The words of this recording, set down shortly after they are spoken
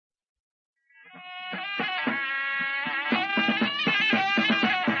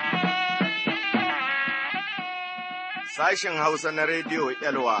Sashen Hausa na Rediyo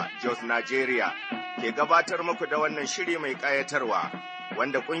Elwa Jos Nigeria ke gabatar muku da wannan shiri mai ƙayatarwa,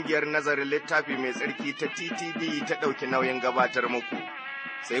 wanda ƙungiyar nazarin littafi mai tsarki ta TTD ta ɗauki nauyin gabatar muku.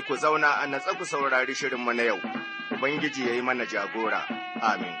 Sai ku zauna a natsa ku saurari shirinmu na yau, Ubangiji ya yi mana jagora.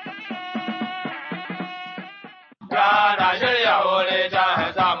 Amin. Kana shirya wuri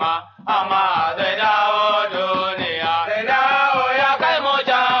ta sama, amma zai dawo duniya. Zai dawo ya kai mu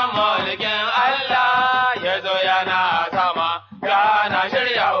can mulkin Allah, ya zo yana sama. Kana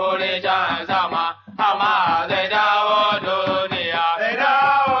shirya wuri ta sama, amma zai dawo duniya. Zai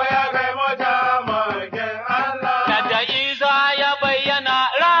dawo ya kai mu can mulkin Allah. Yadda Isa ya bayyana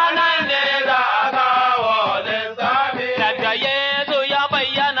ranar ne za a kawo lissafi. Yadda Yesu ya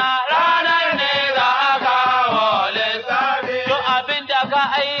bayyana ranar ne za a kawo lissafi. Duk abin da ka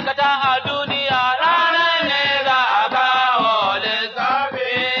aikata a duniya ranar ne za a kawo lissafi.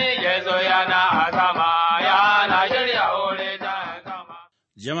 Yesu yana sama, yana shirya wuri ta sama.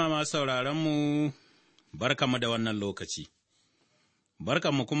 Jama'a masu sauraronmu, barkanmu da wannan lokaci.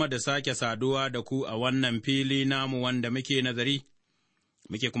 Barkanmu kuma da sake saduwa da ku a wannan fili namu wanda muke nazari,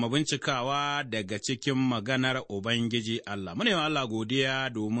 muke kuma bincikawa daga cikin maganar Ubangiji Allah. Mune wa Allah godiya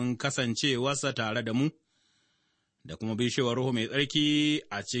domin kasancewarsa tare da mu, da kuma bishewar Ruhu mai tsarki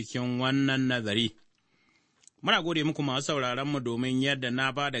a cikin wannan nazari. Muna gode muku masu sauraronmu domin yadda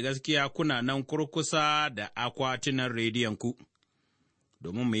na ba da gaskiya kuna nan kurkusa da akwatunan rediyonku,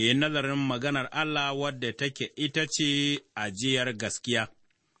 domin mu yi nazarin maganar Allah wadda take ita ce ajiyar gaskiya.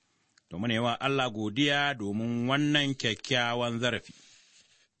 Domin yawa Allah godiya domin wannan kyakkyawan zarafi.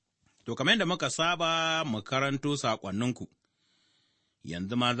 To, kamar yadda muka saba mu karanto saƙonninku,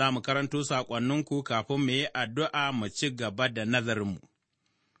 yanzu ma za mu karanto saƙonninku kafin mu yi addu'a mu ci gaba da nazarinmu.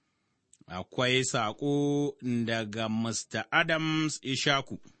 Akwai saƙo daga Mr. Adams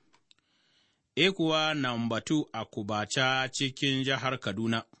Ishaku, kuwa Nambatu a Kubaca cikin jihar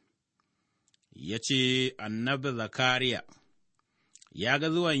Kaduna, ya ce, Annabi Zakariya ya ga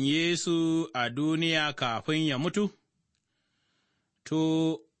zuwan Yesu a duniya kafin ya mutu?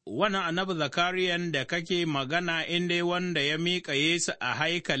 To, wannan annabi Zakariyan da kake magana inda wanda ya miƙa Yesu a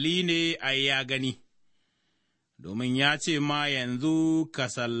haikali ne ai ya gani, domin ya ce ma yanzu ka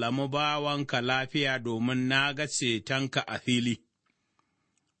sallami bawanka lafiya domin na ga cetonka a fili.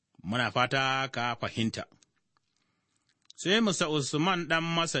 Muna fata ka fahimta. Sai Musa Usman ɗan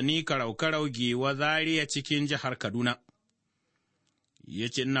masani karau-karau Giwa Zaria cikin jihar Kaduna, ya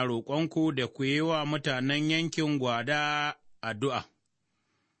ce, Ina roƙonku da ku yi wa mutanen yankin Gwada addu'a,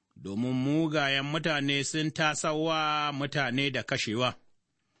 domin mugayen mutane sun tasawa mutane da kashewa.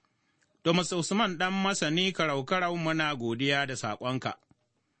 To, Musa Usman ɗan masani karau-karau muna godiya da saƙonka,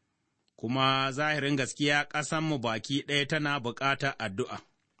 kuma zahirin gaskiya ƙasanmu baki ɗaya tana buƙatar addu'a.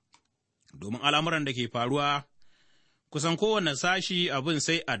 Domin al'amuran da ke faruwa, kusan kowane sashi abin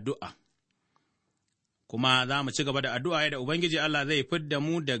sai addu'a, kuma za mu ci gaba da addu'a yadda Ubangiji Allah zai fidda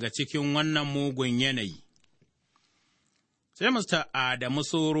mu daga cikin wannan mugun yanayi. Sai Mr. Adamu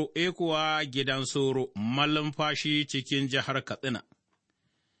Soro, kuwa gidan Soro, malumfashi cikin jihar Katsina,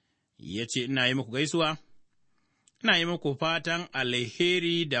 ya ce, Ina yi muku gaisuwa, ina yi muku fatan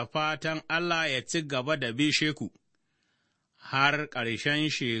alheri da fatan Allah ya ci gaba da bishe ku. Har ƙarshen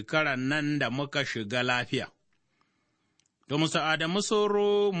shekaran nan da muka shiga lafiya. To, Musa Adamu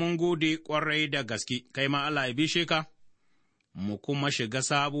Soro, mun gode ƙwarai da gaske, kai ma Allah ya bishe ka, mu kuma shiga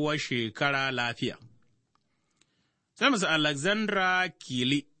sabuwar shekara lafiya. Sai Musa Alexandra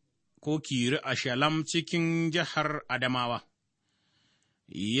Kili, ko Kiri a Shalam cikin jihar Adamawa,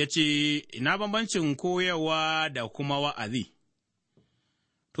 ya ce, Ina bambancin koyarwa da kuma wa'azi?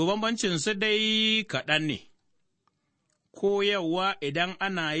 To, bambancin su dai kaɗan ne. Koyarwa idan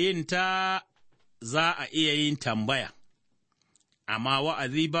ana yin ta za a iya yin tambaya, amma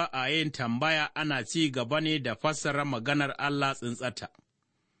wa'azi ba a yin tambaya, ana ci gaba ne da fassara maganar Allah tsintsata.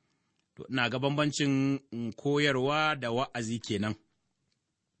 To, ina ga bambancin koyarwa da wa'azi kenan.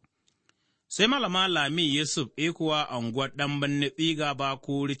 Sai Malama Lami Yusuf kuwa anguwar ɗan birni tsiga ba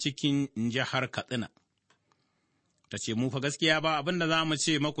kuri cikin jihar Katsina. Ta ce, Mu fa gaskiya ba abin da za mu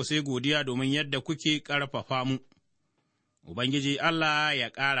ce maku sai godiya domin yadda kuke ƙarfafa mu. Ubangiji Allah ya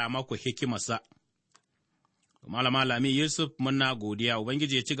ƙara maku hikimarsa. Malama Lami Yusuf muna godiya,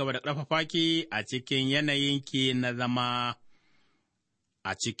 Ubangiji ya ci gaba da ƙarfafa ki a cikin yanayinki na zama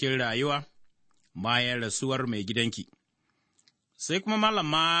a cikin rayuwa bayan rasuwar mai gidanki. Sai kuma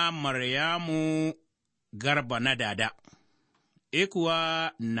Malama Maryamu Garba na Dada,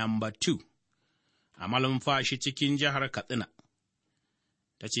 kuwa Namba 2 a malumfashi cikin jihar Katsina.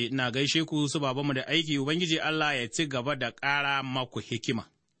 Ta ce, Ina gaishe ku su babanmu da aiki, Ubangiji Allah ya ci gaba da ƙara maku hikima.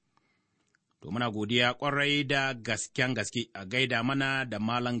 To muna godiya ƙwarai da gasken gaske a gaida mana da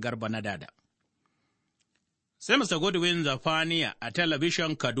Malam Garba na Dada. Sai Mr. Godwin Zafaniya a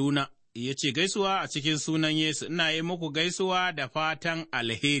talabishin Kaduna ya ce, Gaisuwa a cikin sunan Yesu, ina yi muku gaisuwa da fatan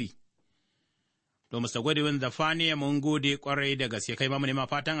alheri. To, Mr. Godwin Zafaniya mun gode ƙwarai da gaske, kai ma mu nema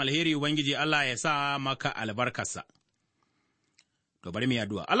fatan alheri, Ubangiji Allah ya sa maka albarkarsa. To, bari mu yi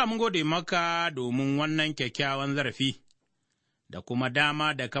addu'a. Allah mun gode maka domin wannan kyakkyawan zarafi, da kuma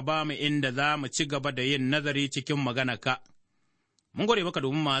dama da ka ba mu inda za mu ci gaba da yin nazari cikin maganarka. Mun gode maka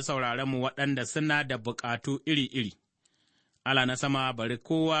domin masu mu waɗanda suna da bukatu iri-iri. Allah na sama, bari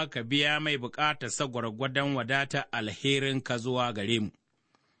kowa ka biya mai bukatarsa gwargwadon wadata alherinka zuwa gare mu.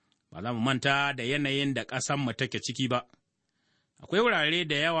 Ba za mu manta da yanayin da ƙasanmu take ciki ba. Akwai wurare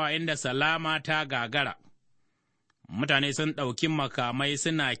da yawa inda salama ta gagara. Mutane sun ɗauki makamai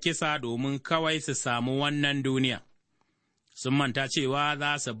suna kisa domin kawai su samu wannan duniya. Sun manta cewa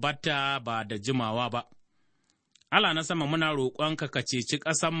za su batta ba da jimawa ba. Allah na sama, muna roƙonka ka ceci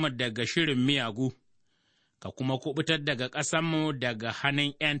ƙasanmu daga shirin miyagu, ka kuma kuɓutar daga ƙasanmu daga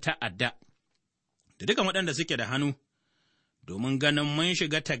hannun ’yan ta'adda, da dukan waɗanda suke da hannu, domin ganin mun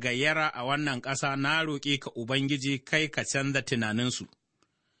shiga tagayyara a wannan ƙasa. Na roƙe ka Ubangiji, kai ka canza tunaninsu,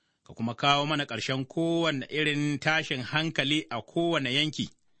 ka kuma kawo mana ƙarshen kowane irin tashin hankali a kowane yanki,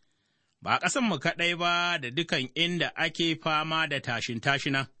 ba a ƙasanmu kaɗai ba da dukan inda ake fama da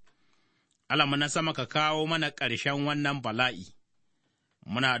tashin-tashina. Allah na sama, ka kawo mana ƙarshen wannan bala'i.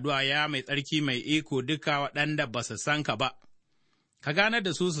 Muna addu'a ya mai tsarki mai iko duka waɗanda ba su san ka ba, ka ganar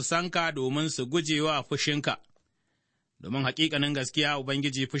da su san ka domin su guje wa fushinka, domin haƙiƙanin gaskiya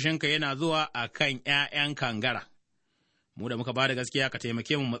Ubangiji fushinka yana zuwa a kan ’ya'yan kangara. Mu da muka ba da gaskiya ka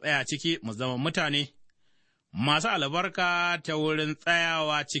taimake mu tsaya ciki, mu zama mutane masu albarka ta wurin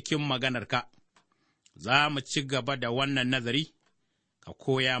tsayawa cikin maganarka. Za mu ci gaba da wannan nazari, ka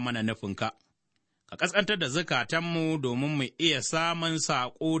koya mana nufinka. Ka ƙasƙantar da zukatanmu domin mu iya samun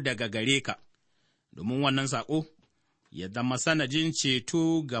saƙo daga gare ka, domin wannan saƙo ya zama sanadin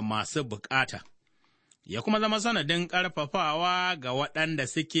ceto ga masu bukata, ya kuma zama sanadin ƙarfafawa ga waɗanda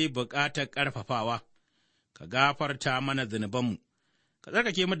suke bukatar ƙarfafawa. Ka gafarta mana zunubanmu, ka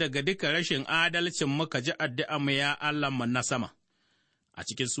tsarkake mu daga duka rashin adalcin muka ji addu'armu ya Allahnmu na sama, a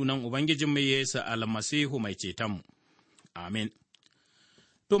cikin sunan Ubangijinmu Yesu almasihu mai cetonmu. Amin.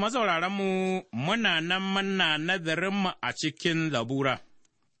 To, masauraranmu, muna nan muna nazarinmu a cikin Zabura,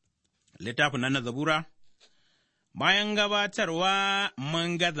 littafin nan na Zabura, bayan gabatarwa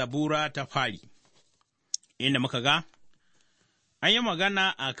mun ga Zabura ta fari, inda muka ga, an yi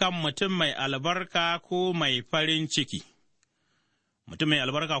magana a kan mutum mai albarka ko mai farin ciki. Mutum mai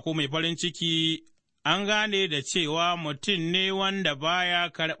albarka ko mai farin ciki an gane da cewa mutum ne wanda baya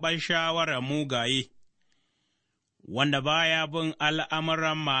karɓar shawarar mugaye, wanda baya bin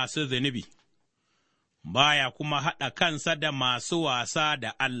al'amuran masu zunubi, baya kuma haɗa kansa da masu wasa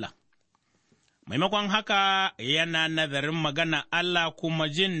da Allah. Maimakon haka yana nazarin magana Allah kuma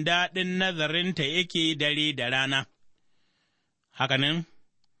jin daɗin nazarinta yake dare da rana. Hakanan,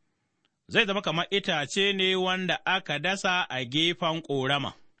 zai zama kamar itace ne wanda aka dasa a gefen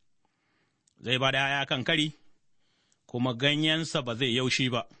ƙorama, zai ba da ’ya'ya kan kari, kuma ganyensa ba zai yaushi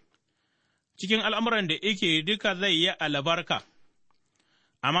ba. Cikin al'amuran da ike duka zai yi albarka,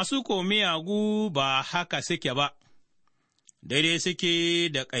 amma su ko miyagu ba haka suke ba, daidai suke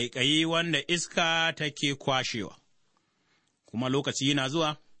da ƙaiƙayi wanda iska take kwashewa, kuma lokaci yana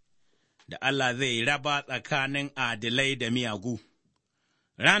zuwa da Allah zai raba tsakanin adilai da miyagu.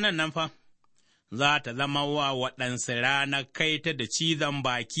 Ranan nan fa, za ta zama wa waɗansu ranar kaita da cizon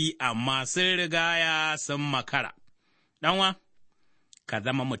baki, amma sun rigaya sun makara. Ɗanwa, ka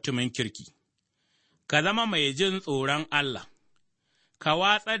zama mutumin kirki. Ka zama mai jin tsoron Allah, ka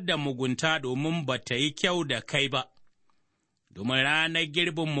watsar da mugunta domin ba ta yi kyau da kai ba, domin ranar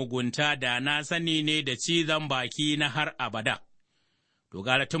girbin mugunta da na sani ne da cizon baki na har abada. To,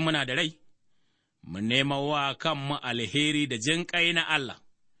 gara tun muna da rai, mu nema wa kanmu alheri da jinƙai na Allah,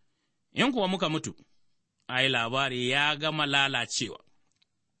 in kuwa muka mutu, ai, labari ya gama lalacewa.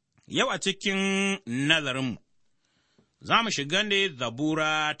 Yau a cikin nazarinmu, za mu shiga ne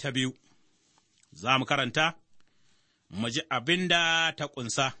Zabura ta 2. Za mu karanta, mu ji abin da ta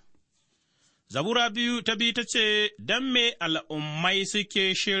ƙunsa. Zabura ta biyu ta ce, Don me al'ummai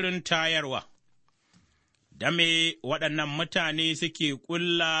suke shirin tayarwa, don me waɗannan mutane suke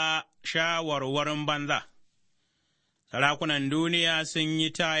ƙulla shawarwarin banza, sarakunan duniya sun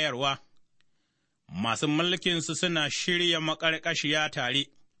yi tayarwa, masu mulkinsu suna shirya maƙarƙashiya tare,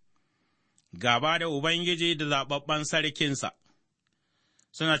 gaba da Ubangiji da zaɓaɓɓen sarkinsa.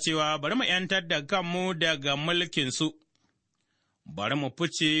 Suna cewa, Bari mu ’yantar da kanmu daga mulkinsu, bari mu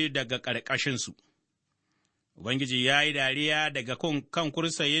fice daga ƙarƙashinsu. Ubangiji ya yi dariya daga kan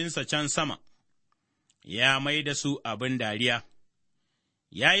kursayinsa can sama, ya mai da su abin dariya,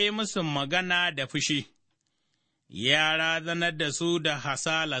 ya yi musu magana da fushi, ya razanar da su da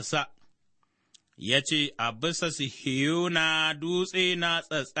hasalarsa, ya ce, A bisa Sihiyona dutse na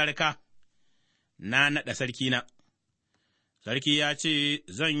tsatsarka, na naɗa sarkina. Sarki ya ce,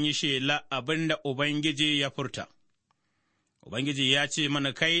 Zan yi shela abin da Ubangiji ya furta. Ubangiji ya ce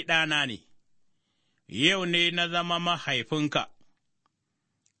mana, Kai ɗana ne, yau ne na zama mahaifinka,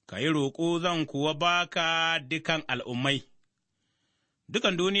 ka yi roƙo zan kuwa baka dukan al'ummai,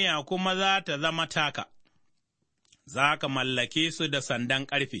 dukan duniya kuma za ta zama taka, za ka mallake su da sandan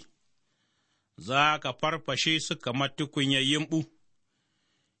ƙarfe, za ka farfashe su kamar tukunyar yimɓu.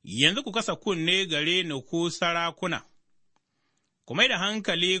 Yanzu ku kasa kunne gare ni ku sarakuna, ku mai da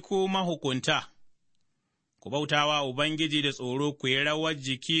hankali ku mahukunta, ku bautawa Ubangiji da tsoro, ku yi rawar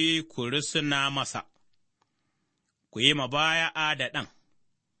jiki, ku rusuna masa, ku yi mabaya'a da ɗan,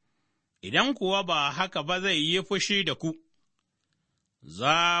 idan kuwa ba haka ba zai yi fushi da ku,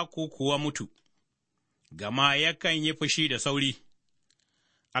 za ku kuwa mutu, gama yakan yi fushi da sauri.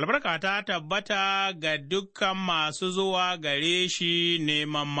 Albarka ta tabbata ga dukkan masu zuwa gare shi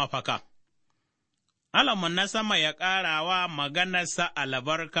neman mafaka. Allahnmu na sama ya ƙara wa maganarsa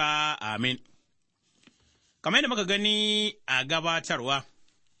albarka, amin. Kamar yadda muka gani a gabatarwa,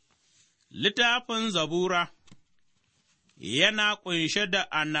 littafin Zabura yana ƙunshe da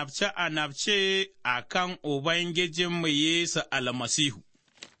annabce-annabce a kan Ubangijinmu Yesu almasihu,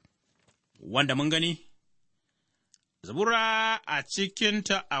 wanda mun gani, Zabura a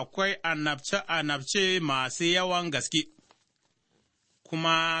cikinta akwai annabce-annabce masu yawan gaske,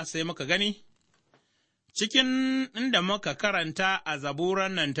 kuma sai muka gani, cikin inda muka karanta a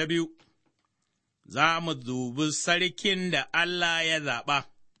Zaburan nan ta biyu, za mu dubi sarkin da Allah ya zaɓa,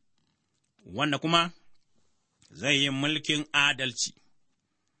 wanda kuma zai yi mulkin adalci,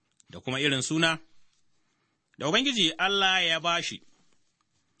 da kuma irin suna, da Ubangiji Allah ya ba shi,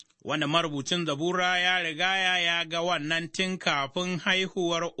 wanda marubucin Zabura ya riga ya ga wannan tun kafin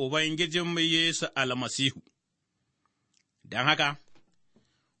haihuwar Ubangijinmu Yesu almasihu. Don haka,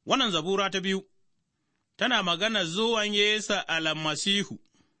 wannan Zabura ta biyu, tana magana zuwan Yesu almasihu,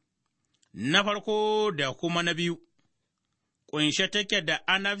 na farko da kuma na biyu, ƙunshe take da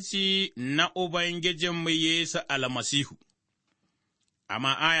annabci na Ubangijinmu Yesu almasihu.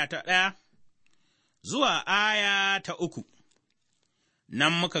 Amma aya ta 1 zuwa aya ta 3,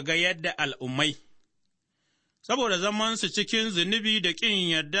 nan muka ga yadda al'ummai, saboda zamansu cikin zunubi da ƙin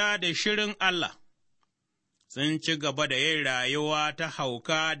yarda da shirin Allah, sun ci gaba da yin rayuwa ta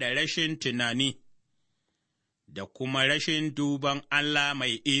hauka da rashin tunani, da kuma rashin duban Allah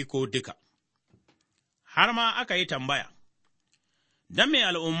mai iko duka. Har ma aka yi tambaya, don me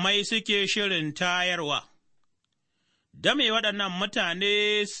al'ummai suke shirin tayarwa, don me waɗannan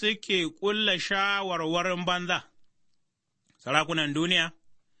mutane suke ƙulla shawarwarin banza, sarakunan duniya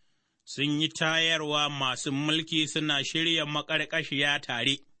sun yi tayarwa, masu mulki suna shirya maƙarƙashiya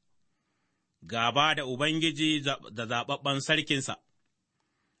tare, gaba da Ubangiji da zaɓaɓɓen sarkinsa,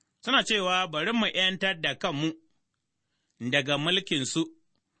 suna cewa bari mu ’yantar da kanmu daga mulkinsu,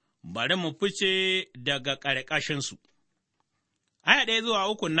 bari mu fice daga ƙarƙashinsu. Aya 1 zuwa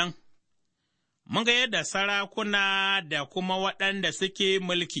 3 nan, mun ga yadda sarakuna da kuma waɗanda suke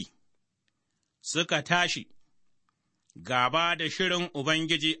mulki suka tashi, gaba da shirin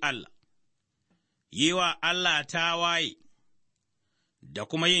Ubangiji Allah, yi wa Allah tawaye, da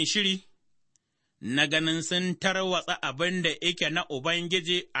kuma yin shiri na ganin sun tarwatsa abin da ike na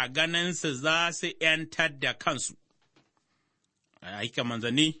Ubangiji a ganinsu za su ’yantar da kansu. A aikin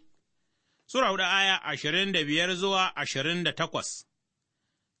manzanni, Sura 4 aya 25 zuwa 28,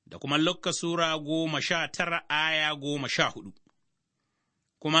 da kuma Luka Sura 19 aya 14.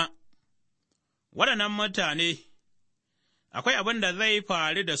 Kuma, waɗannan mutane, akwai abin da zai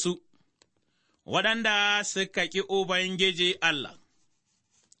faru da su, waɗanda suka ƙi Ubangiji Allah,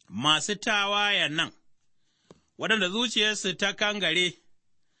 masu tawayen nan, waɗanda zuciyarsu ta kangare,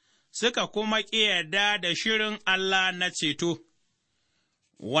 suka kuma ƙi yarda da shirin Allah na ceto,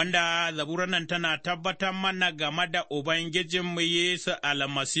 wanda zaburar nan tana tabbatar mana game da Ubangijinmu Yesu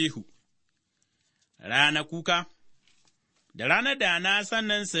almasihu. Rana kuka, da ranar da na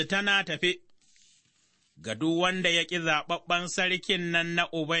saninsu tana tafe, ga duk wanda ya ƙi zaɓaɓɓen sarkin nan na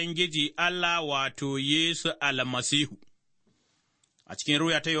Ubangiji Allah wato Yesu almasihu. A cikin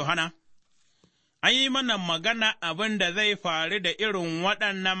ruya ta Yohana, an yi mana magana abin da zai faru da irin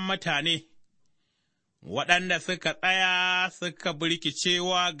waɗannan mutane, waɗanda suka tsaya suka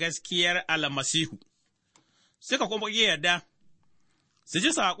birkicewa gaskiyar almasihu, suka kuma yarda su ji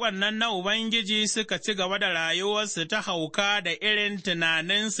saƙon nan na Ubangiji suka ci gaba da rayuwarsu ta hauka da irin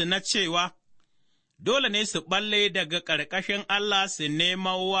tunaninsu na cewa, dole ne su ɓalle daga ƙarƙashin Allah su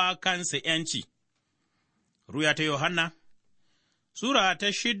nemawa kansu ’yanci. Ruya ta Yohanna, Sura ta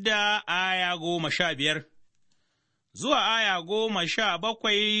 6 aya 15 zuwa aya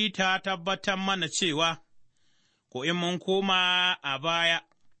 17 ta tabbatar mana cewa, ko in mun koma a baya,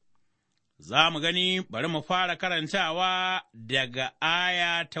 za mu gani bari mu fara karantawa daga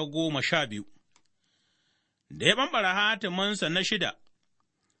aya ta 12. Da ya ɓamɓara hatiminsa na 6,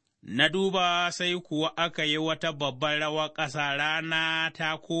 na duba sai kuwa aka yi wata babbar rawar ƙasa, rana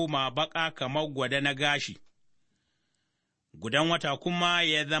ta koma baƙa kamar gwada na gashi, gudan wata kuma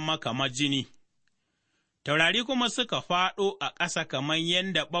ya zama kamar jini, taurari kuma suka faɗo a ƙasa kamar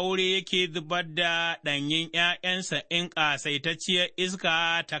yadda ɓaure yake zubar da ɗanyen ’ya'yansa in ƙasaitacciyar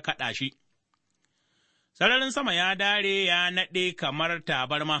iska ta kaɗa shi. Sararin sama ya dare ya naɗe kamar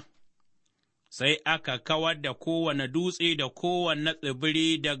tabarma, sai aka kawar da kowane dutse da kowane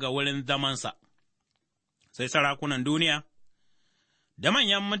tsibiri daga wurin zamansa, sai sarakunan duniya, da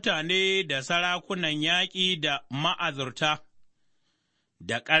manyan mutane da sarakunan yaƙi da ma'azurta,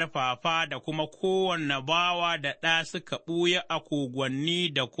 da ƙarfafa da kuma kowane bawa da ɗa suka ɓuya a kogwanni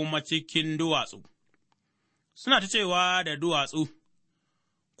da kuma cikin duwatsu, suna ta cewa da duwatsu,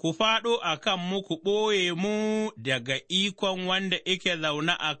 ku faɗo a kan mu ku ɓoye mu daga ikon wanda ike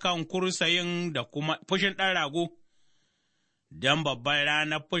zaune a kan kursayin da kuma fushin ɗan rago, don babbar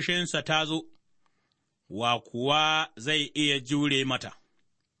ranar fushinsa ta zo, wa kuwa zai iya jure mata.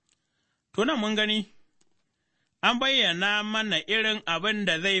 Tunan mun gani, an bayyana mana irin abin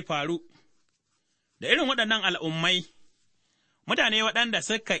da zai faru, da irin waɗannan al'ummai, mutane waɗanda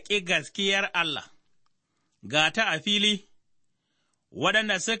suka ƙi gaskiyar Allah, ga ta a fili,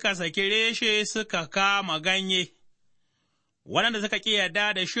 waɗanda suka saki reshe suka kama ganye, waɗanda suka ƙi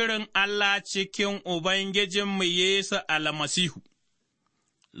yarda da shirin Allah cikin Ubangijinmu Yesu almasihu.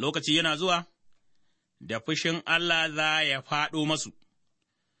 Lokaci yana zuwa, da fushin Allah za ya faɗo masu,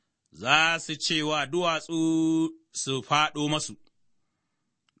 za su cewa duwatsu su faɗo masu,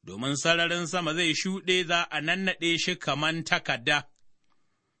 domin sararin sama zai shuɗe za a nannaɗe shi kaman takarda.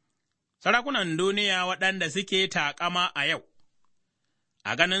 Sarakunan duniya waɗanda suke taƙama a yau,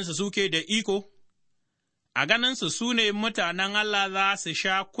 a ganinsu suke da iko, a ganinsu su ne mutanen Allah za su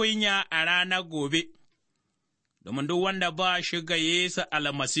sha kunya a ranar gobe, domin duk wanda ba shi ga Yesu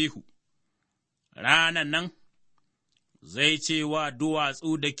almasihu, ranan nan zai ce wa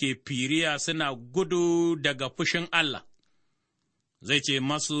duwatsu da ke firiya suna gudu daga fushin Allah, zai ce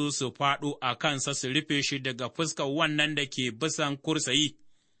masu su faɗo a kansa su rufe shi daga fuskar wannan da ke bisan kursayi,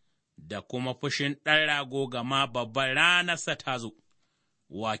 da kuma fushin ɗan rago gama babbar ranarsa ta zo.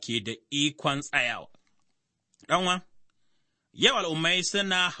 Wake da ikon tsayawa. Ɗanwa, yau al'ummai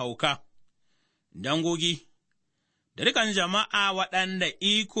suna hauka, dangogi, da dukan jama'a waɗanda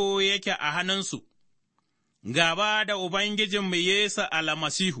iko yake a hannunsu, gaba da Ubangijinmu Yesu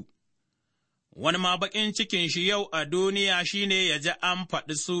almasihu, wani ma baƙin cikin shi yau a duniya shi ne ya ji an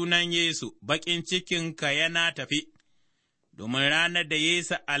faɗi sunan Yesu, baƙin cikinka yana tafi, domin ranar da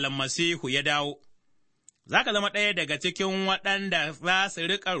Yesu almasihu ya dawo. Za ka zama ɗaya daga cikin waɗanda za su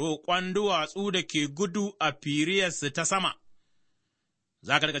riƙa roƙon duwatsu da ke gudu a firiyarsu ta sama,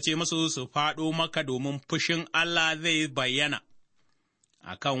 za ka ce musu su faɗo maka domin fushin Allah zai bayyana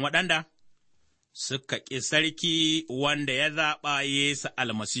a kan waɗanda suka ƙi sarki wanda ya zaɓa Yesu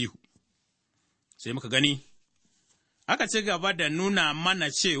almasihu. Sai muka gani, aka ci gaba da nuna mana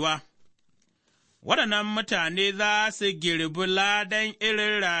cewa waɗannan mutane za su girbi ladan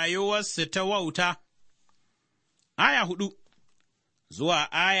irin rayuwarsu ta wauta. Aya 4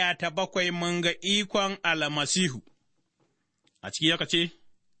 zuwa aya ta 7 mun ga ikon almasihu, a ciki yaka ce,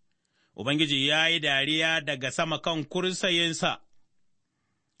 Ubangiji ya yi dariya daga sama kan kursayinsa,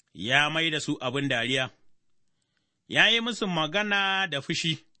 ya mai da su abin dariya, ya yi musu magana da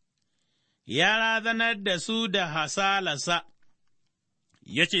fushi, ya razanar da su da hasalarsa,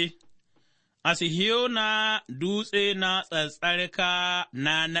 ya ce, A Sihiyona dutse na tsatsarka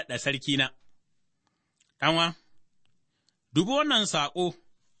na naɗa sarkina. Ɗanwa, dubi wannan saƙo,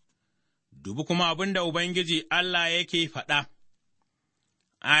 dubi kuma abin da Ubangiji Allah yake faɗa.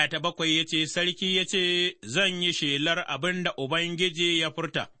 Aya ta 7 ya ce, Sarki ya ce, Zan yi shelar abin da Ubangiji ya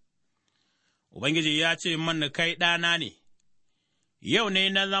furta. Ubangiji ya ce mana kai ɗana ne, yau ne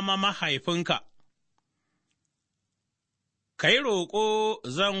na zama mahaifinka. Kai roƙo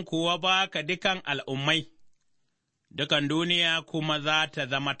zan kuwa ba ka dukan al'ummai, dukan duniya kuma za ta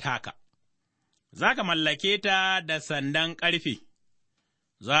zama taka. Za ka mallake ta da sandan ƙarfe,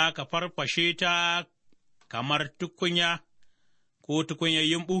 za ka farfashe ta kamar tukunya, ko tukunyar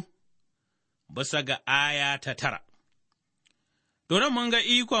yumɓu, bisa ga aya ta 9. Domin mun ga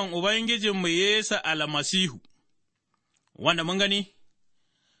ikon Ubangijinmu Yesu almasihu, wanda mun gani,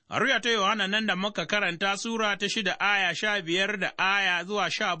 a Ruya ta Yohana nan da muka karanta Sura ta 6 aya 15 da aya zuwa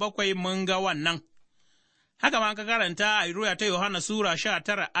 17 mun ga wannan. Haka ma ka karanta a Ruya ta Yohana Sura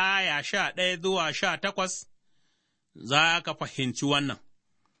 19 aya 11 zuwa 18, za ka fahimci wannan.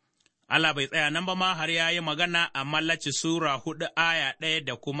 Allah bai tsaya nan ba ma har ya yi magana a Malachi Sura 4 aya 1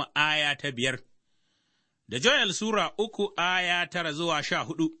 da kuma aya ta 5, da Joel Sura 3 aya 9 zuwa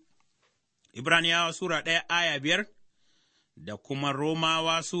 14, Ibraniyawa Sura 1 aya 5, da kuma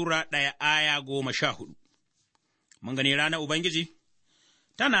Romawa Sura 1 aya 14. Mun gani ranar Ubangiji,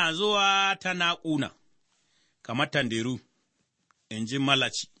 tana zuwa tana ƙuna, kamar tanderu, in ji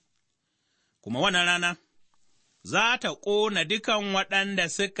Malachi, kuma wannan rana za ta ƙona dukan waɗanda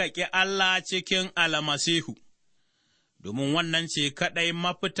suka ƙi Allah cikin almasihu, domin wannan ce kaɗai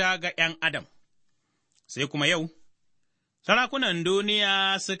mafita ga ’yan Adam. Sai kuma yau, sarakunan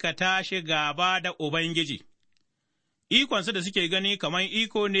duniya suka tashi gaba da Ubangiji, ikonsu da suke gani kamar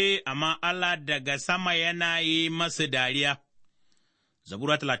iko ne, amma Allah daga sama yana yi masu dariya.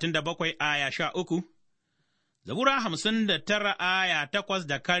 Zabura 37 aya 13, Zabura 59 aya 8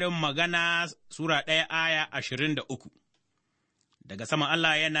 da Karin Magana Sura 1 aya 23. Daga sama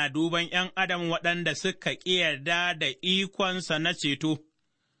Allah yana duban ’yan Adam waɗanda suka ƙi yarda da ikonsa na ceto,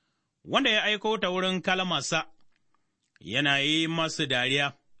 wanda ya aiko ta wurin kalmarsa, yana yi masu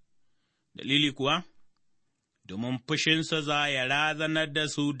dariya, dalili kuwa, domin fushinsa za ya razanar da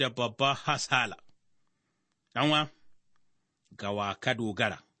su da babbar hasala. Ɗanwa, gawa ka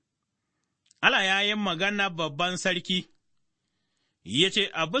dogara. Allah ya yi magana babban sarki, ya ce,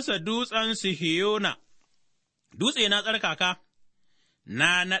 A bisa dutsen Sihiyona, dutse na tsarkaka,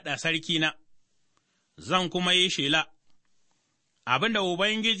 na naɗa sarkina, zan kuma yi shela, abin da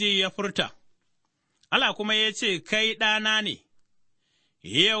Ubangiji ya furta, Allah kuma ya ce, Kai ɗana ne,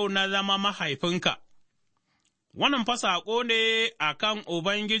 yau na zama mahaifinka. Wannan fa saƙo ne a kan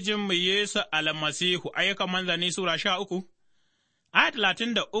Ubangijinmu Yesu almasihu, ayyukan manzanni Sura 13, aya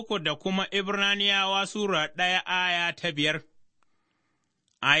 33 da kuma Ibraniyawa Sura 1 aya ta 5.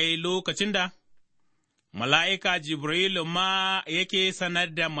 Ai, lokacin da mala'ika Jibrilu ma yake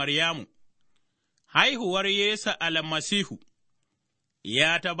sanar da Maryamu, haihuwar Yesu almasihu,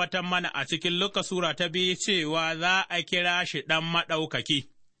 ya tabbatar mana a cikin Luka Sura ta 2 cewa za a kira shi ɗan maɗaukaki.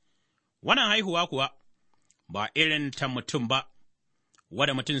 Wannan haihuwa kuwa, ba irin ta mutum ba,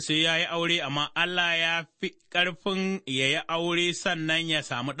 wadda mutum sai ya yi aure, amma Allah ya fi ƙarfin ya yi aure sannan ya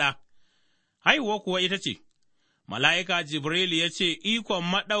samu ɗa. Haihuwa kuwa ita ce, mala'ika Jibril ya ce, Ikon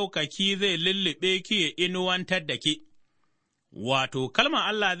maɗaukaki zai lullube ki ya inuwantar da ki, wato, kalmar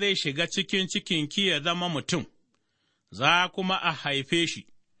Allah zai shiga cikin cikinki ya zama mutum, za kuma a haife shi,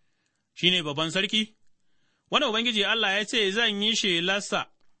 shi ne babban sarki, wanda Ubangiji Allah ya ce, Zan yi shelarsa.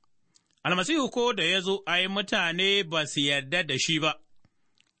 Almasihu ko da ya zo, ai, mutane ba su yarda da shi ba,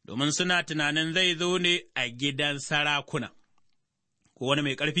 domin suna tunanin zai zo ne a gidan sarakuna, ko wani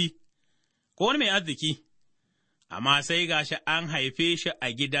mai ƙarfi, ko wani mai arziki, amma sai gashi an haife shi a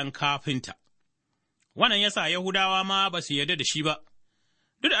gidan kafinta. Wannan ya sa Yahudawa ma ba su yarda da shi ba,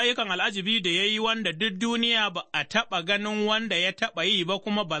 duk ayyukan al'ajibi da ya yi wanda duk duniya ba a taɓa ganin wanda ya taɓa yi ba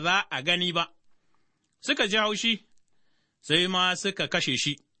kuma ba za a gani ba, suka ji haushi, sai ma suka kashe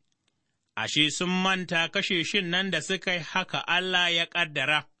shi. Ashe sun manta kashe shin nan da suka yi haka Allah ya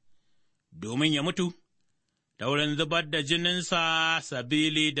ƙaddara, domin ya mutu, ta wurin zubar da jininsa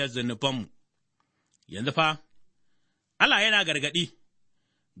sabili da zunubanmu. Yanzu fa, Allah yana gargaɗi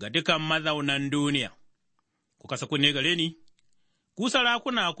ga dukan mazaunan duniya, ku kasa kunne gare ni, ku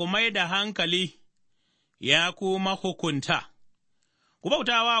sarakuna ku mai da hankali, ya kuma hukunta, ku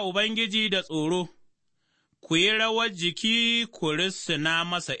bauta wa Ubangiji da tsoro. Ku yi rawar jiki ku rissina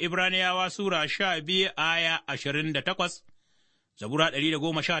masa. Ibraniyawa Sura 12 aya 28, Zabura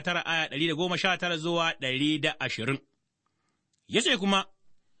 119 aya 119 zuwa 120. Ya ce kuma,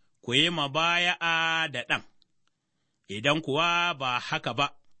 Ku yi mabaya'a da ɗan, idan kuwa ba haka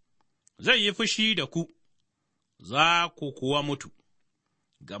ba, zai yi fushi da ku, za ku kuwa mutu,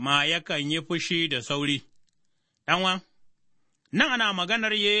 gama yakan yi fushi da sauri. Ɗanwa, nan ana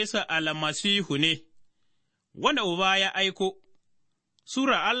maganar Yesu almasihu ne, wanda Uba ya aiko,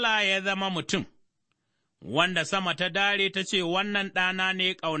 Sura Allah ya zama mutum, wanda sama ta dare ta ce, Wannan ɗana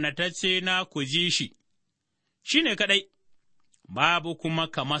ne ƙaunatacce na ku ji shi, shi ne kaɗai, babu kuma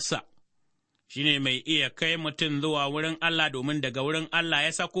kamarsa, shi ne mai iya kai mutum zuwa wurin Allah domin daga wurin Allah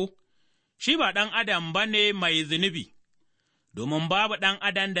ya sako, shi ba ɗan adam ba ne mai zunubi, domin babu ɗan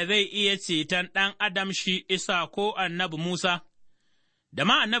adam da zai iya ceton ɗan adam shi Isa ko annabi Musa, da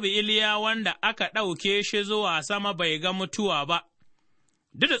ma annabi Iliya wanda aka ɗauke shi zuwa sama bai ga mutuwa ba,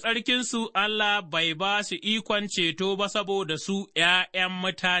 duk da tsarkinsu Allah bai ba su ikon ceto ba saboda su ’ya'yan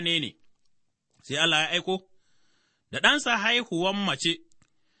mutane ne, sai Allah ya aiko, da ɗansa haihuwan mace,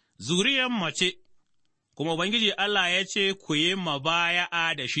 zuriyan mace, kuma Ubangiji Allah ya ce ku yi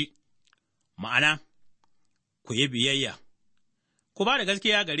mabaya'a da shi, ma'ana, ku yi biyayya, ku ba da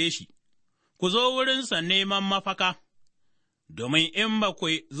gaskiya gare shi, ku zo wurinsa neman mafaka, domin in ba ku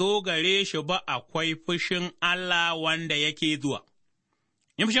zo gare shi ba akwai fushin Allah wanda yake zuwa.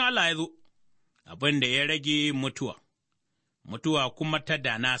 In fushin Allah ya zo, abin da ya rage mutuwa kuma ta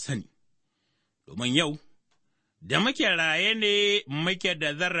da na sani, domin yau, da muke raye ne muke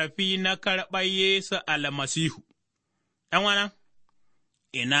da zarafi na karɓar Yesu almasihu. ’Yan'wana,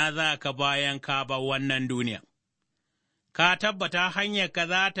 ina za ka bayan ka ba wannan duniya? Ka tabbata hanyarka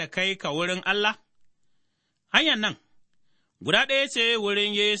za ta kai ka wurin Allah? Hanyar nan, guda ɗaya ce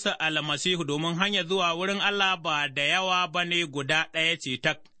wurin Yesu almasihu domin hanyar zuwa wurin Allah ba da yawa ba ne guda ɗaya ce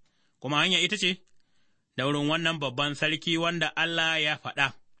tak, kuma hanya ita ce, da wurin wannan babban sarki wanda Allah ya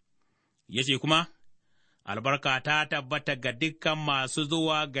faɗa, ya ce kuma, albarka ta tabbata ga dukkan masu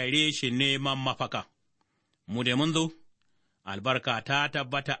zuwa gare shi neman mafaka. Mu da mun zo, albarka ta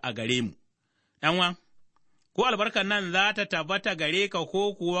tabbata a gare mu. ɗanwa, ko albarkan nan za ta tabbata gare ka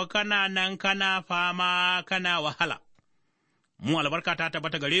ko kuwa kana nan kana fama kana wahala. Mu albarka ta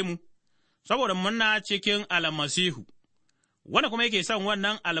tabbata gare mu, saboda muna cikin almasihu, wanda kuma yake son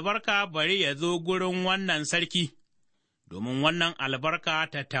wannan albarka bari ya zo gurin wannan sarki, domin wannan albarka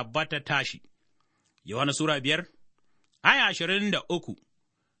ta tabbata tashi. Yohana Sura 5, aya 23,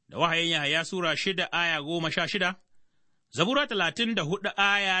 da wahayin Yahaya Sura 6, aya 16, Zabura 34,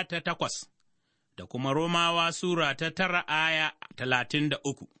 aya ta 8, da kuma Romawa Sura ta 9, aya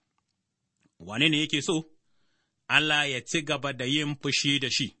 33. Wane ne yake so? Allah ya ci gaba da yin fushi da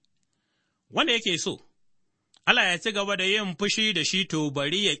shi, wanda yake so, Allah ya ci gaba da yin fushi da shi to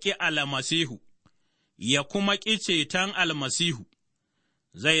bari ya ƙi almasihu, ya kuma ƙi ceton almasihu,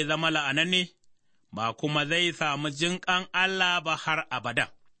 zai zama la'ananne, ba kuma zai samu jinƙan Allah ba har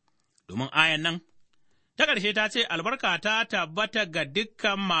abada, domin ayan nan, ta ƙarshe ta ce, albarka ta tabbata ga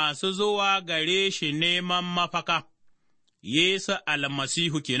dukkan masu zuwa gare shi neman mafaka, Yesu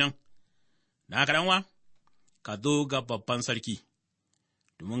almasihu kenan, da haka ɗanwa, ka zo ga babban sarki,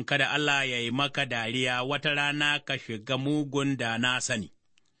 domin kada Allah ya yi maka dariya wata rana ka shiga mugun da na sani.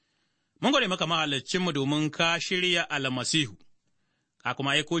 Mun gode maka mahaliccinmu domin ka shirya almasihu, ka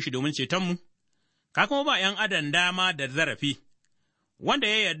kuma aiko shi domin cetonmu, ka kuma ba ’yan adam dama da zarafi, wanda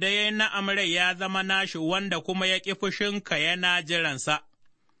ya yarda ya yi na'am rai ya zama nashi wanda kuma ya ƙi fushinka yana jiransa.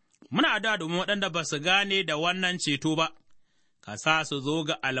 Muna addu'a domin waɗanda ba su gane da wannan ceto ba, ka sa su zo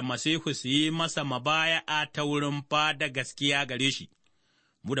ga almasihu su yi masa mabaya'a ta wurin ba da gaskiya gare shi,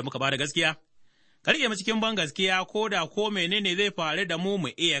 mu da muka ba da gaskiya, ka riƙe mu cikin ban gaskiya ko da ko menene zai faru da mu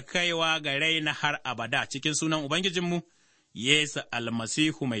iya kaiwa ga rai na har abada cikin sunan Ubangijinmu, Yesu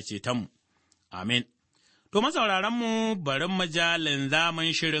almasihu mai cetonmu. Amin. To, masauraranmu bari mu ja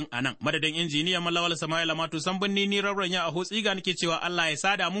linzamin shirin a nan, madadin injiniyan Malawal Sama'ila Matu Sambunni ni Rabranya a Hotsiga nake cewa Allah ya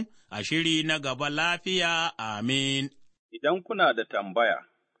sada mu a shiri na gaba lafiya. Amin. Idan kuna da tambaya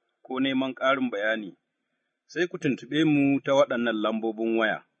ko neman ƙarin bayani, sai ku tuntuɓe mu ta waɗannan lambobin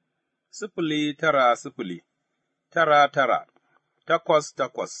waya, 09099882827,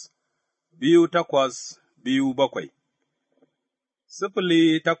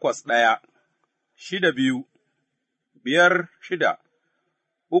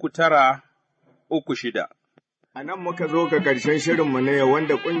 081-62-56-3936. A nan muka zo ga ƙarshen shirinmu na yau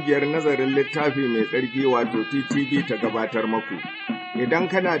wanda ƙungiyar nazarin littafi mai tsarki wato TTV ta gabatar maku. Idan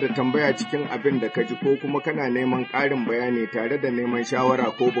kana da tambaya cikin abin da ka ji ko kuma kana neman ƙarin bayani tare da neman shawara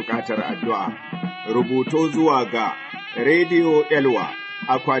ko buƙatar addu'a, rubuto zuwa ga Radio Elwa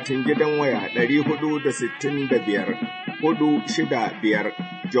akwatin gidan waya 465 465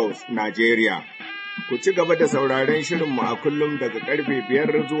 Jos, Nigeria. Ku ci gaba da sauraron shirinmu a kullum daga ƙarfe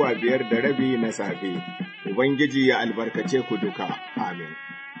 5 zuwa 5:30 na safe. Ubangiji ya albarkace ku duka. Amin.